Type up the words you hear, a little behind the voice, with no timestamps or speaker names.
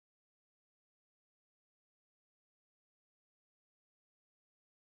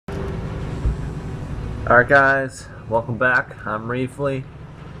Alright guys, welcome back. I'm Reefly,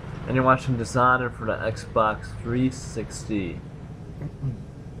 and you're watching Dishonored for the Xbox 360.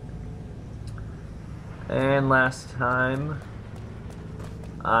 And last time,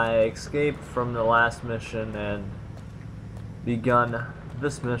 I escaped from the last mission and begun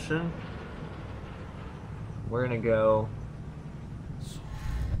this mission. We're gonna go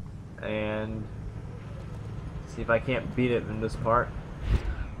and see if I can't beat it in this part.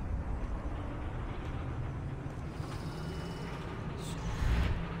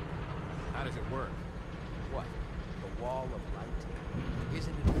 How does it work? What? The wall of light?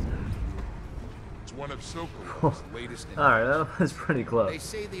 Isn't it? It's one of Sokolov's latest Alright, inventions. that was pretty close. They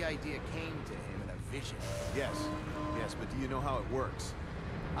say the idea came to him in a vision. Yes, but do you know how it works?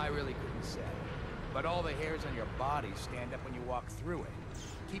 I really couldn't say. But all the hairs on your body stand up when you walk through it.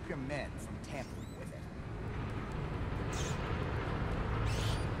 Keep your men from tampering with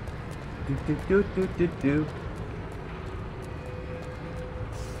it. Do.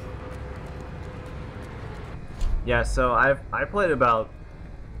 Yeah, so I played about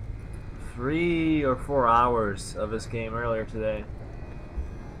 3 or 4 hours of this game earlier today.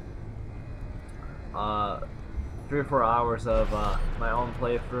 3 or 4 hours of my own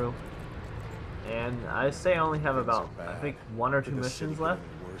playthrough, and I say I only have about I think 1 or 2 missions left.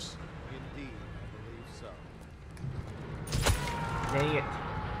 Indeed, I believe so. Dang it!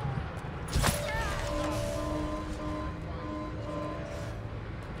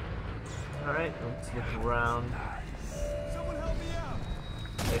 All right, let's look around. Someone help me out!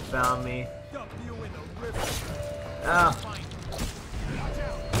 They found me. Dump you in the river. Ah.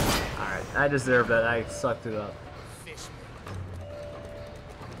 Alright, I deserve that. I sucked it up.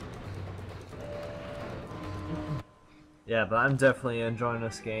 Yeah, but I'm definitely enjoying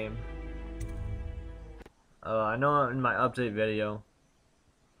this game. I know in my update video,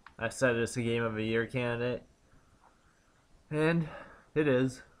 I said it's a Game of the Year candidate. And it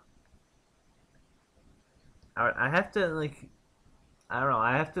is. I have to, like, I don't know,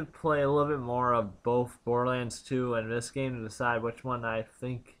 I have to play a little bit more of both Borderlands 2 and this game to decide which one I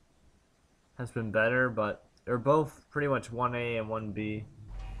think has been better, but they're both pretty much 1A and 1B.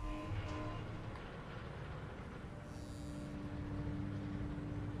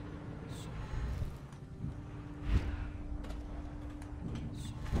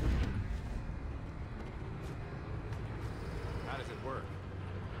 How does it work?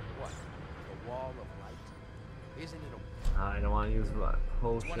 What? The wall of light? Isn't it a... I don't want to use my It's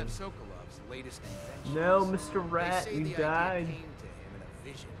one potion. of Sokolov's latest inventions. No, Mr. They Rat, say you the died. idea came to him in a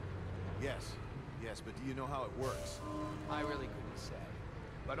vision. Yes, but do you know how it works? I really couldn't say.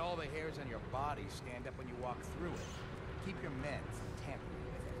 But all the hairs on your body stand up when you walk through it. Keep your men from tampering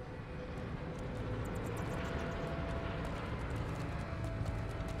with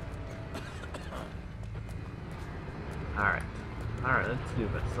it. Alright,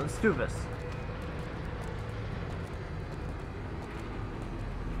 let's do this.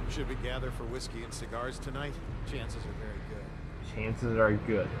 Should we gather for whiskey and cigars tonight? Chances are very good. Chances are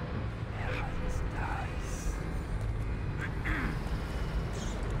good.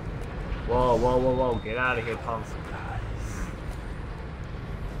 Whoa, get out of here, punk.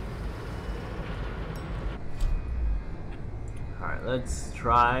 Alright, let's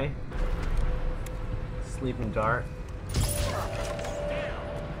try Sleeping Dart.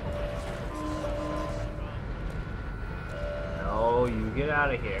 No, you get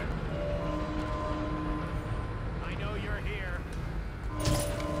out of here. I know you're here.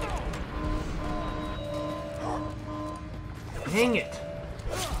 Dang it!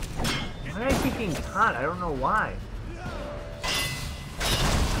 Why did I keep getting caught? I don't know why.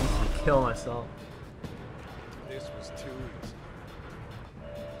 I need to kill myself. This was too easy.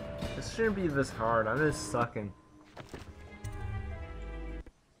 This shouldn't be this hard. I'm just sucking.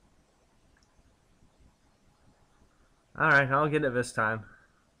 Alright, I'll get it this time.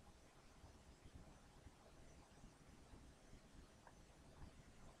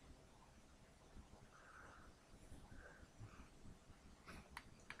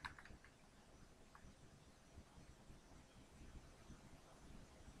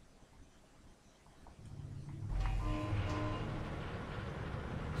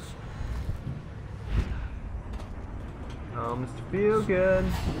 Oh, Mr. Feelgood.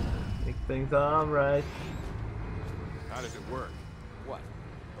 Make things alright. How does it work? What?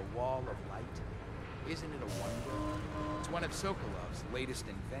 The wall of light? Isn't it a wonder? It's one of Sokolov's latest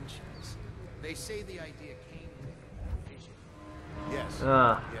inventions. They say the idea came to him in a vision. Yes,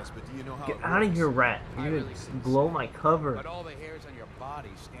 but do you know how Get it out of works? here, rat. I You're really gonna couldn't blow say. my cover. But all the hairs on your body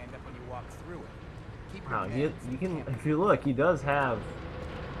stand up when you walk through it. Keep your Wow, men you from can, tampering. if you look, he does have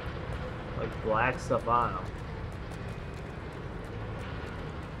like black stuff on them.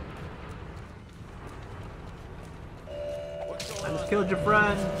 I just killed your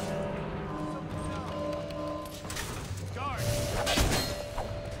friend.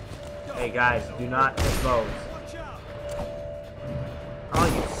 Hey guys, do not hit those. Oh,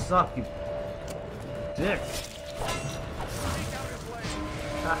 you suck, you dick.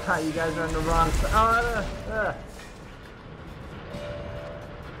 Haha, you guys are on the wrong side.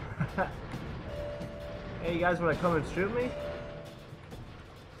 Hey, you guys wanna come and shoot me?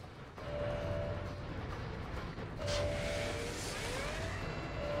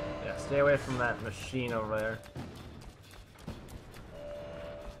 Yeah, stay away from that machine over there.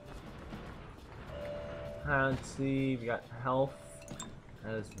 Let's see, we got health.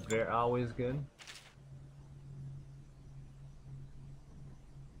 That is very always good.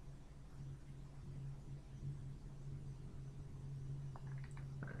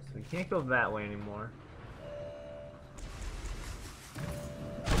 Alright, so we can't go that way anymore.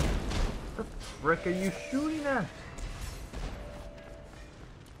 What the frick are you shooting at?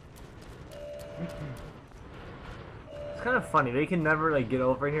 It's kind of funny, they can never like get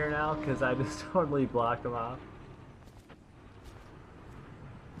over here now because I just totally blocked them off.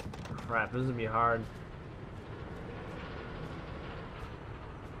 Crap, this is gonna be hard.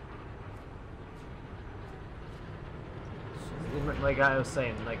 Like I was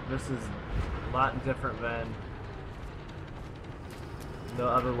saying, like this is a lot different than the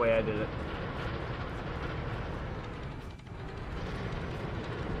other way I did it.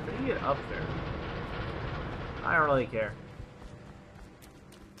 How do you get up there? I don't really care.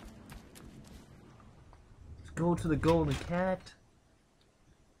 Let's go to the golden cat.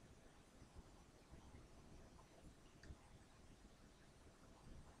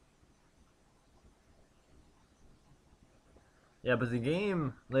 Yeah, but the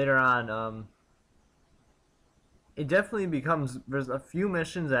game later on, it definitely becomes, there's a few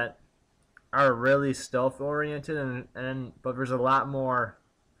missions that are really stealth oriented, but there's a lot more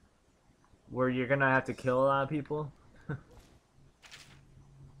where you're gonna have to kill a lot of people.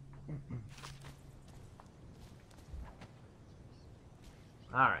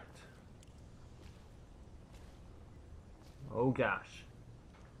 Alright. Oh gosh.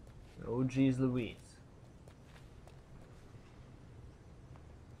 Oh geez Louise.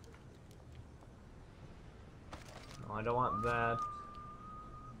 No, I don't want that.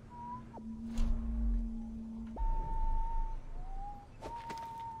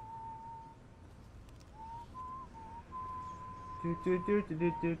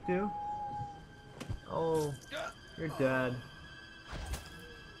 Do. Oh, you're dead.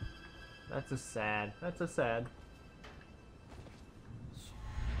 That's a sad. That's a sad.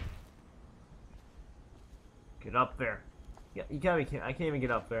 Get up there. Yeah, you gotta be. I can't even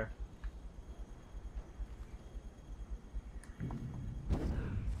get up there.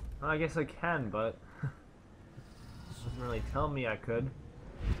 Well, I guess I can, but doesn't really tell me I could.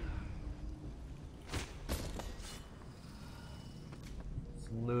 Let's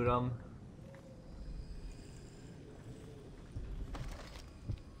loot them.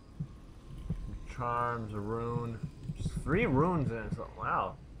 Charms, a rune. Just 3 runes in it. So,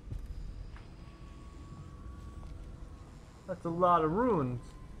 wow. That's a lot of runes.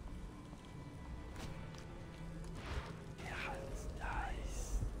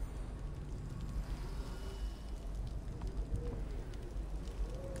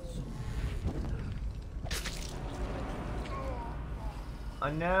 Oh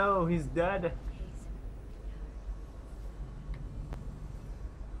no, he's dead.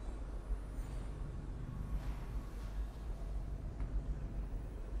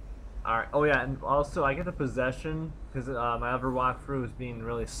 Alright, oh yeah, and also I get the possession, because my other walkthrough is being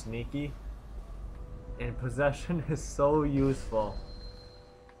really sneaky. And possession is so useful.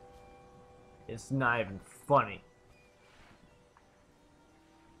 It's not even funny.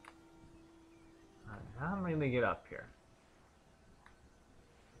 Alright, how am I gonna get up here?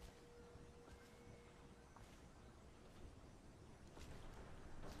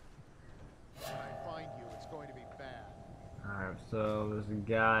 When I find you, it's going to be bad. Alright, so there's a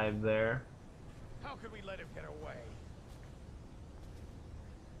guy there. How could we let him get away?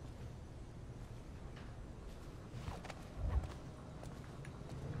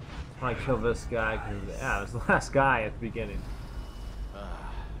 I want to kill this guy because, yeah, it was the last guy at the beginning.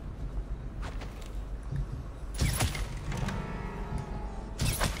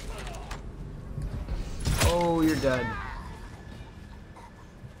 Oh, you're dead.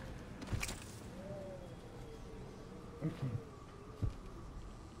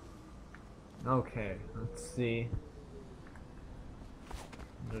 Okay, let's see.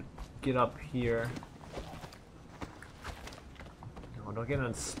 get up here. No, don't get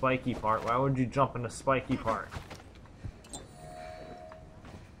in the spiky part. Why would you jump in the spiky part?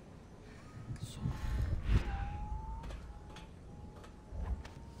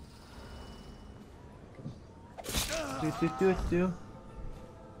 Do.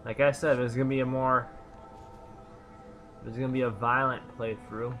 Like I said, there's gonna be a violent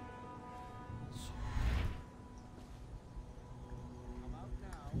playthrough.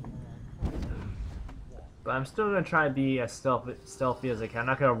 But I'm still gonna try to be as stealthy as I can. I'm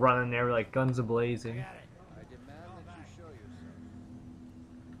not gonna run in there like guns a-blazing. I demand that you show yourself.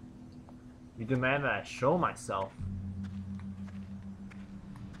 You demand that I show myself.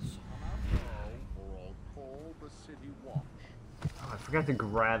 Or I'll call the city watch. Oh, I forgot to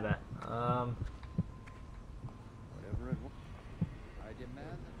grab that. Whatever it was. I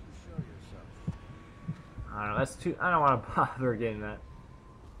demand that you show yourself. I don't know. That's too. I don't want to bother getting that.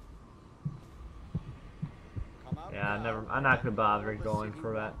 Come out Yeah, now, never. I'm not gonna bother or the going city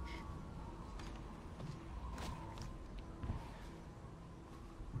for that. watch.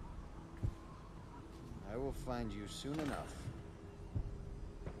 I will find you soon enough.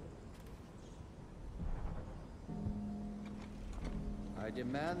 I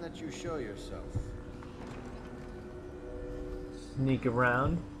demand that you show yourself. Sneak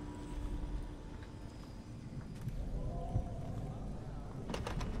around.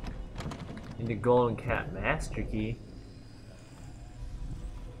 Into Golden Cat Master Key.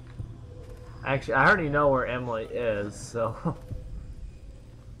 Actually, I already know where Emily is, so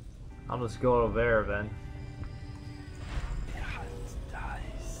I'll just go over there then.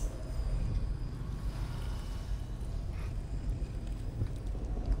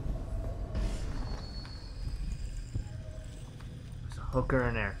 There's a hooker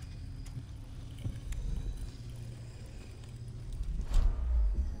in there.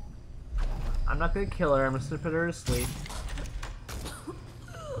 I'm not gonna kill her, I'm just gonna put her to sleep.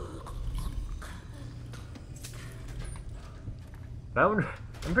 I'm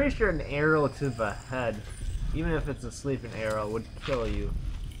pretty sure an arrow to the head, even if it's a sleeping arrow, would kill you.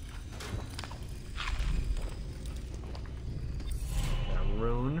 A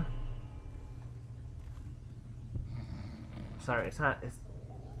rune. Sorry, it's not.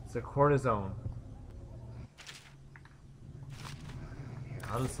 It's a cortisone.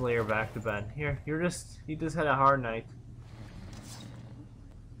 I'll just lay her back to bed. Here, you just had a hard night.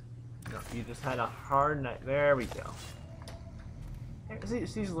 No, you just had a hard night. There we go.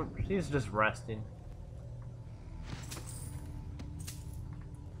 She's just resting.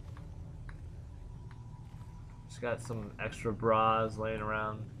 She's got some extra bras laying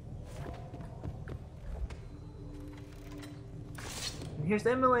around. And here's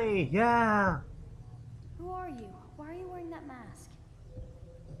Emily! Yeah! Who are you? Why are you wearing that mask?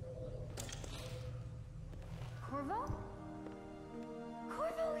 Corvo?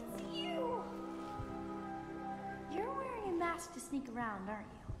 Corvo, it's you! You're wearing a mask to sneak around, aren't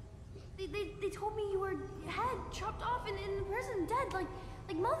you? They told me you were head chopped off in the prison, dead, like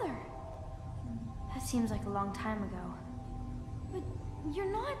Mother. That seems like a long time ago. But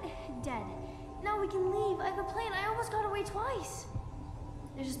you're not dead. Now we can leave. I have a plan. I almost got away twice.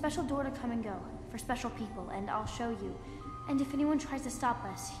 There's a special door to come and go for special people, and I'll show you. And if anyone tries to stop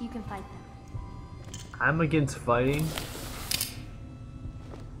us, you can fight them. I'm against fighting.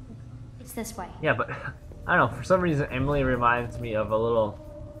 It's this way. Yeah, but I don't know. For some reason, Emily reminds me of a little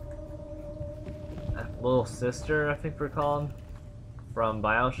sister, I think we're calling, from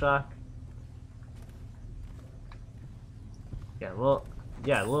BioShock. Yeah,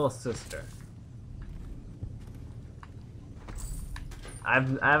 little sister. I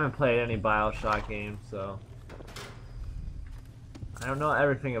haven't played any BioShock games, so I don't know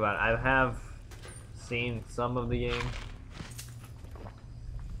everything about it. I have seen some of the game.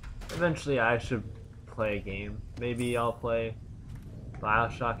 Eventually, I should play a game. Maybe I'll play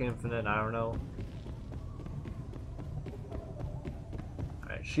BioShock Infinite. I don't know.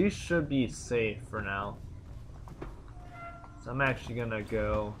 Alright, she should be safe for now. So I'm actually gonna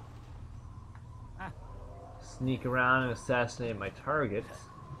go sneak around and assassinate my targets.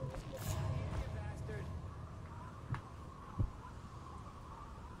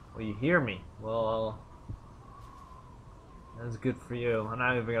 Well, you hear me. Well, that's good for you. I'm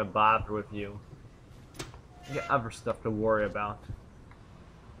not even gonna bother with you. I got other stuff to worry about.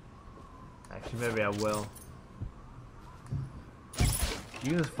 Actually, maybe I will.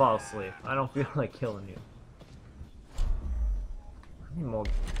 You just fall asleep. I don't feel like killing you. I need more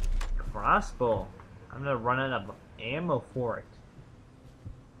crossbow. I'm gonna run out of ammo for it.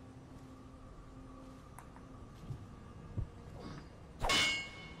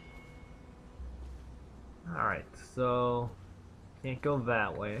 Alright, so can't go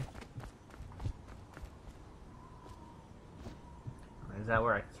that way. Is that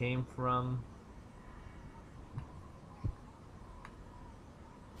where I came from?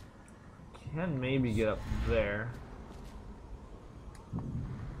 Can maybe get up there.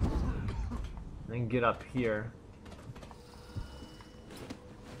 Then get up here.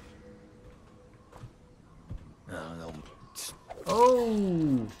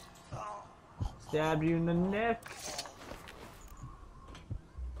 Oh! Stabbed you in the neck.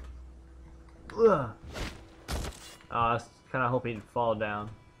 Ugh. I was kind of hoping he'd fall down.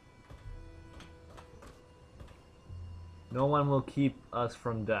 No one will keep us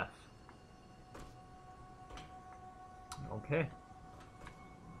from death. Okay.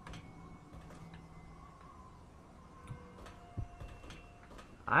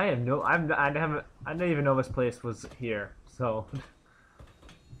 I didn't even know this place was here, so that's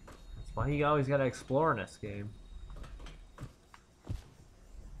why you always gotta explore in this game.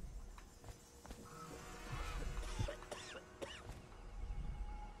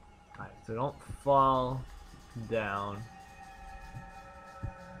 Alright, so don't fall down.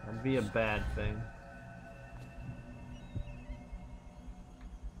 That'd be a bad thing.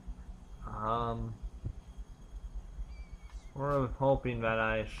 Sort of hoping that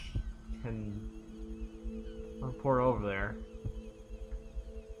I can report over there.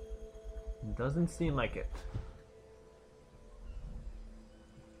 Doesn't seem like it.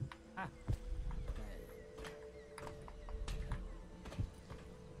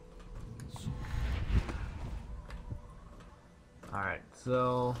 Alright,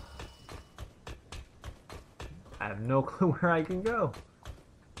 so I have no clue where I can go.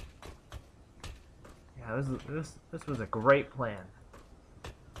 Yeah, this was a great plan.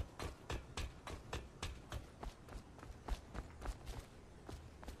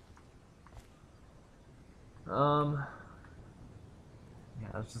 Yeah,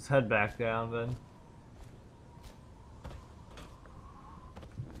 let's just head back down then.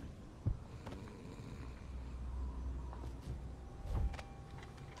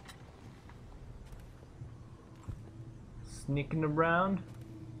 Sneaking around.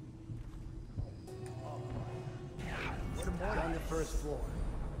 On the first floor.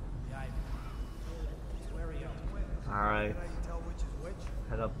 Alright.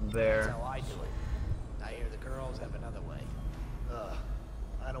 Head up there. That's how I do it. I hear the girls have another way.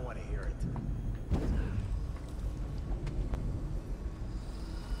 I don't want to hear it.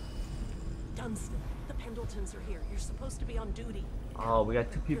 Dunstan, the Pendletons are here. You're supposed to be on duty. Oh, we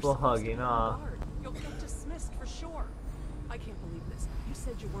got two people hugging. You'll get dismissed for sure. I can't believe this. You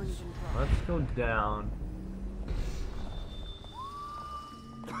said you weren't even drunk. Let's go down.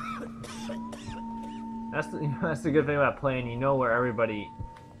 That's the good thing about playing. You know where everybody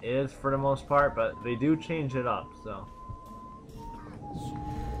is for the most part, but they do change it up, so.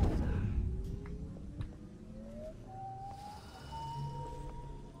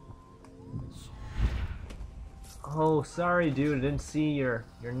 Oh, sorry, dude. I didn't see your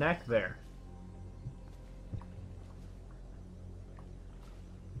neck there.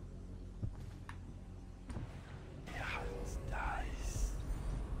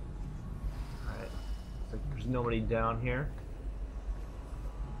 There's nobody down here.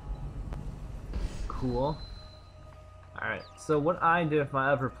 Cool. Alright, so what I did if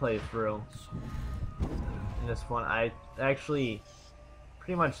I ever play through in this one, I actually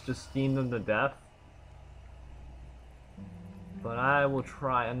pretty much just steamed them to death. But I will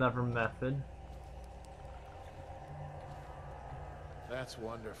try another method. That's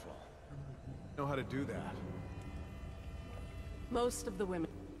wonderful. Know how to do that. Most of the women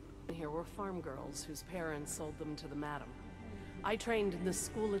here were farm girls whose parents sold them to the madam. I trained in the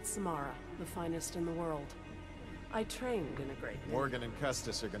school at Samara, the finest in the world. I trained in a great many. Morgan and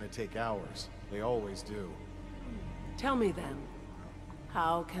Custis are gonna take hours. They always do. Tell me then,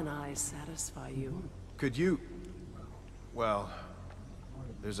 how can I satisfy you? Could you... Well,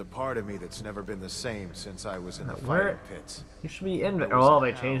 there's a part of me that's never been the same since I was in the fighting pits. You should be in there. Oh,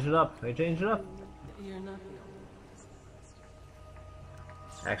 they changed it up. They changed it up. You're not the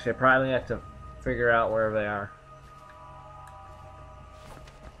Actually, I probably have to figure out where they are.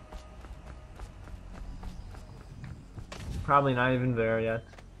 Probably not even there yet.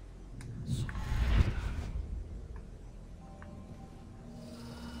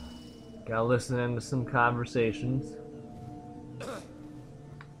 Gotta listen in to some conversations.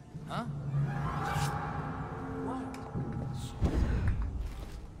 Huh?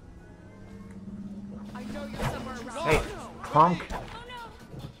 I know you're somewhere around. Hey, punk.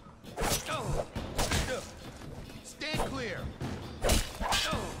 Stand clear.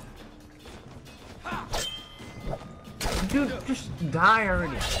 Dude, just die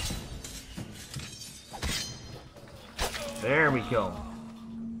already. There we go.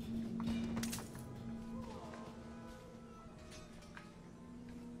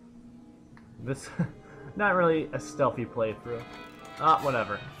 This, not really a stealthy playthrough. Ah,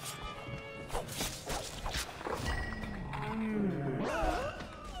 whatever.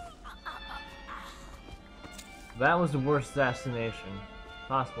 That was the worst assassination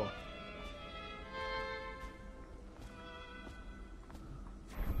possible.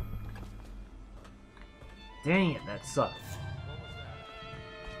 Dang it, that sucked.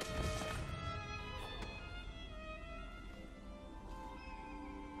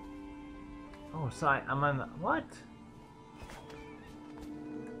 Oh, sorry, I'm on the... What?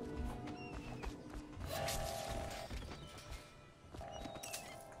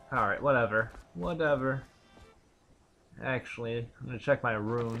 Alright, whatever. Whatever. Actually, I'm gonna check my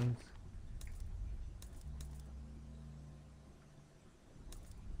runes.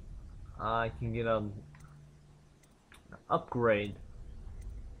 I can get an upgrade.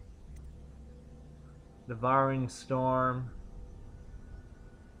 Devouring Storm.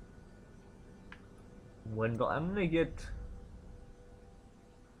 I'm gonna get...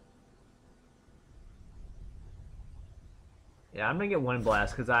 Yeah, I'm gonna get Wind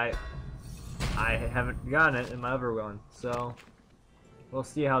Blast because I haven't gotten it in my other one, so we'll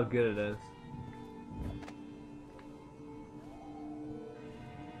see how good it is.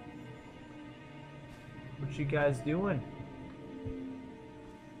 What you guys doing?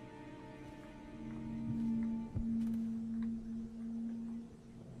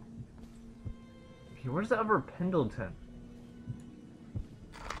 Okay, where's the other Pendleton?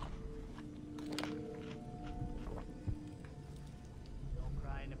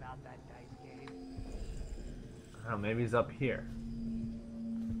 Oh, maybe he's up here.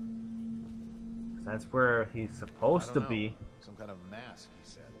 That's where he's supposed to be. Some kind of mask, he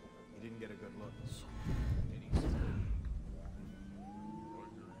said. He didn't get a good look.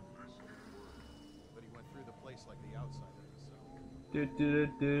 But he went through the place like the outsider, so...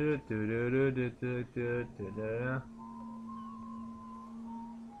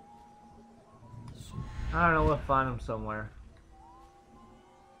 I don't know, we'll find him somewhere.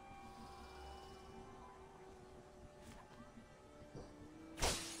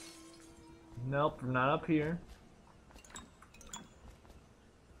 Nope, not up here.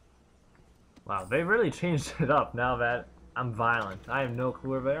 Wow, they really changed it up now that I'm violent. I have no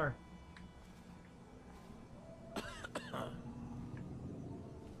clue where they are.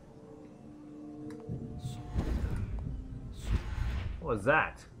 What was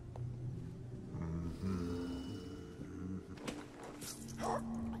that?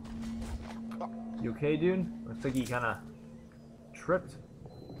 You okay, dude? Looks like he kinda tripped.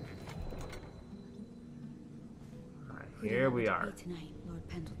 Here we are. Tonight, Lord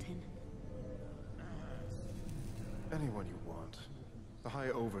Pendleton. Anyone you want. The High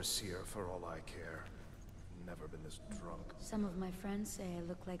Overseer, for all I care. Never been this drunk. Some of my friends say I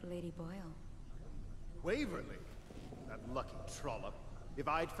look like Lady Boyle. Waverly? That lucky trollop. If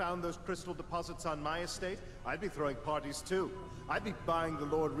I'd found those crystal deposits on my estate, I'd be throwing parties too. I'd be buying the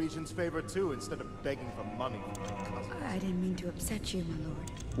Lord Regent's favor too, instead of begging for money from my cousins. I didn't mean to upset you, my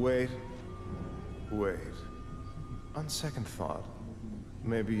lord. Wait. Wait. On second thought,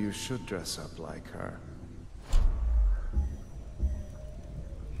 maybe you should dress up like her.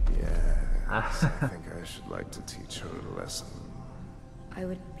 Yes, I think I should like to teach her a lesson. I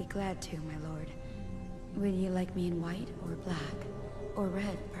would be glad to, my lord. Would you like me in white or black? Or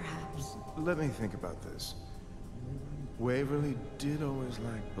red, perhaps? Let me think about this. Waverly did always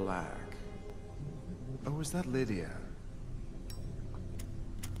like black. Oh, was that Lydia?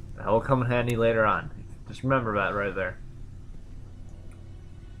 That will come in handy later on. Just remember that right there.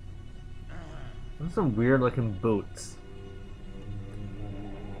 Those are some weird looking boots.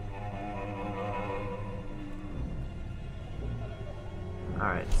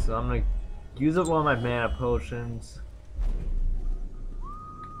 Alright, so I'm gonna use up one of my mana potions.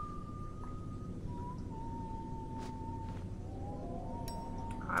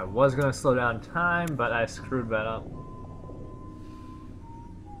 I was gonna slow down time, but I screwed that up.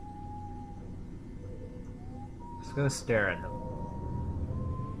 Just gonna stare at him.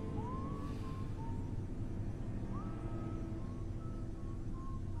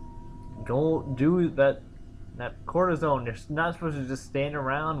 Don't do that cortisone. You're not supposed to just stand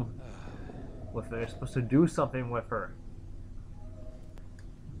around with her. You're supposed to do something with her.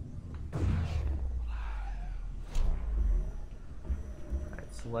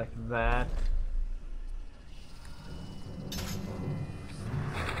 Alright, select that.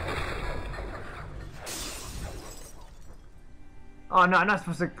 Oh no, I'm not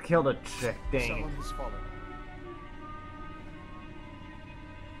supposed to kill the chick. Dang Someone it. has fallen.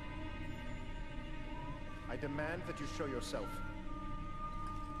 I demand that you show yourself.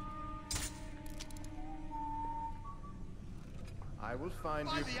 I will find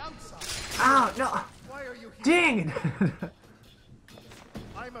you. the outside. Ow, no. Why are you here? Dang it.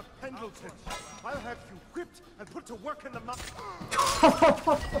 I'm a Pendleton. I'll have you whipped and put to work in the mud.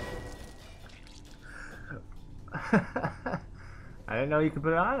 I didn't know you could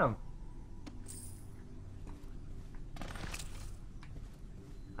put it on him.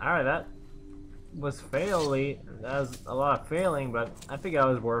 Alright, that was fairly. That was a lot of failing, but I think I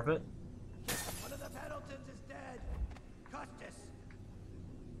was worth it. One of the Pendletons is dead. Custis.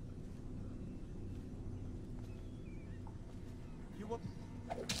 You will.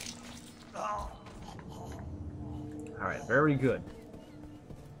 Alright, very good.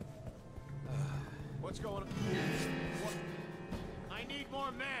 What's going on? What? I need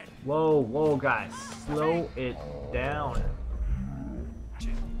more men. Whoa, whoa, guys. Slow it down.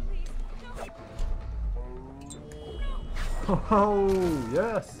 Oh,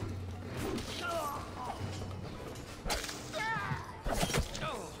 yes.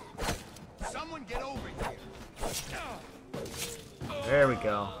 Someone get over here. There we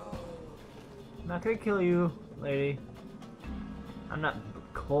go. I'm not gonna kill you, lady. I'm not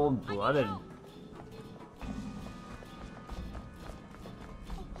cold-blooded. Oh,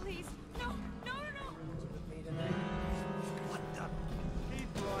 please. No, no, no,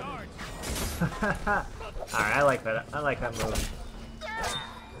 Alright, I like that. I like that move.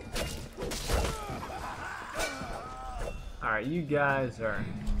 Alright, you guys are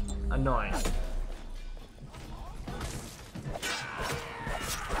annoying.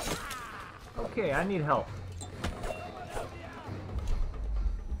 Okay, I need help.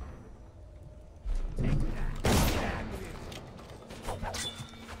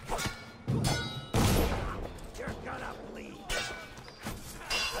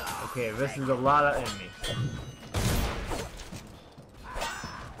 Okay, this is a lot of enemies.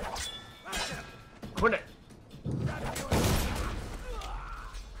 Quit it!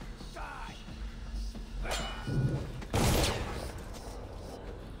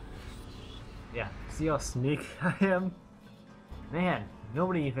 Yeah, see how sneaky I am? Man,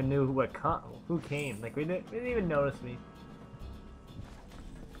 nobody even knew who came. Like, they didn't even notice me.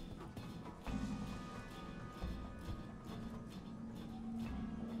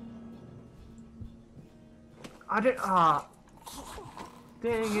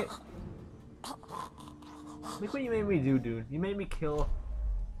 Dang it. Look what you made me do, dude. You made me kill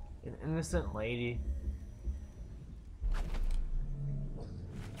an innocent lady.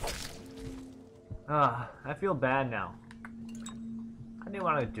 I feel bad now. I didn't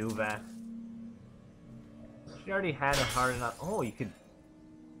want to do that. She already had it hard enough. Oh, you could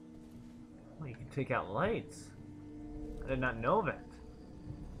take out lights. I did not know that.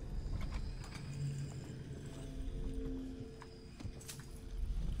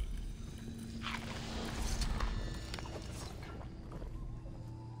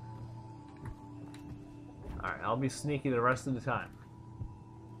 Alright, I'll be sneaky the rest of the time.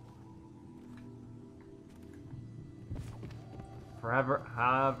 Forever,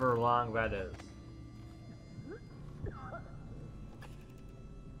 however long that is.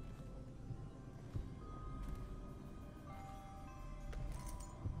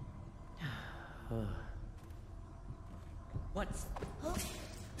 What's...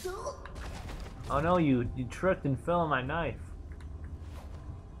 Oh no, you tripped and fell on my knife.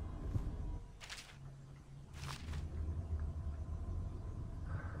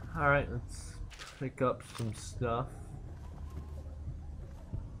 Alright, let's pick up some stuff.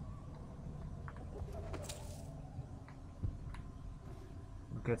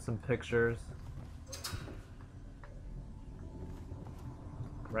 Get some pictures.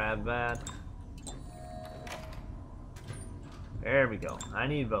 Grab that. There we go. I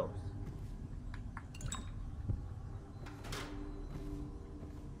need those.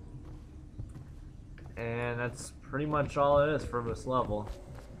 And that's pretty much all it is for this level.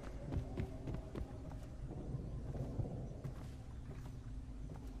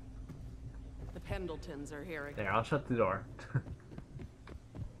 The Pendletons are here again. There, I'll shut the door.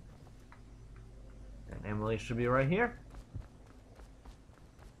 And Emily should be right here.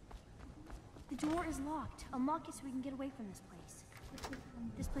 The door is locked. Unlock it so we can get away from this place.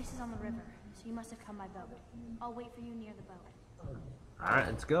 This place is on the river, so you must have come by boat. I'll wait for you near the boat. Alright,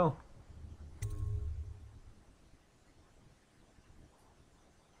 let's go.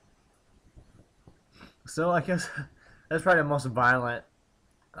 So I guess that's probably the most violent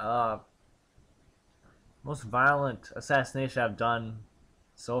most violent assassination I've done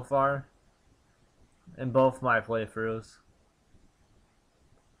so far in both my playthroughs.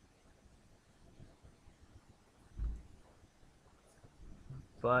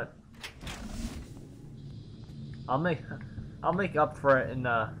 But I'll make up for it in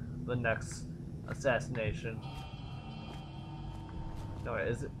the next assassination. No,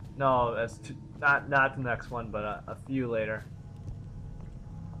 is it? No, that's not the next one, but a few later.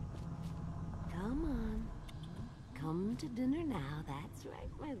 Come on. Come to dinner now. That's right,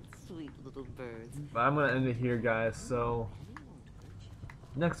 my sweet little birds. But I'm gonna end it here, guys. So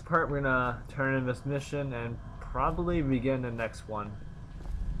next part, we're gonna turn in this mission and probably begin the next one.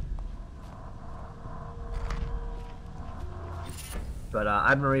 But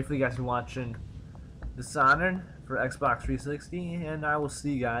I've been Rafe. You guys are watching Dishonored for Xbox 360, and I will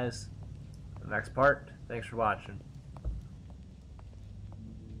see you guys in the next part. Thanks for watching.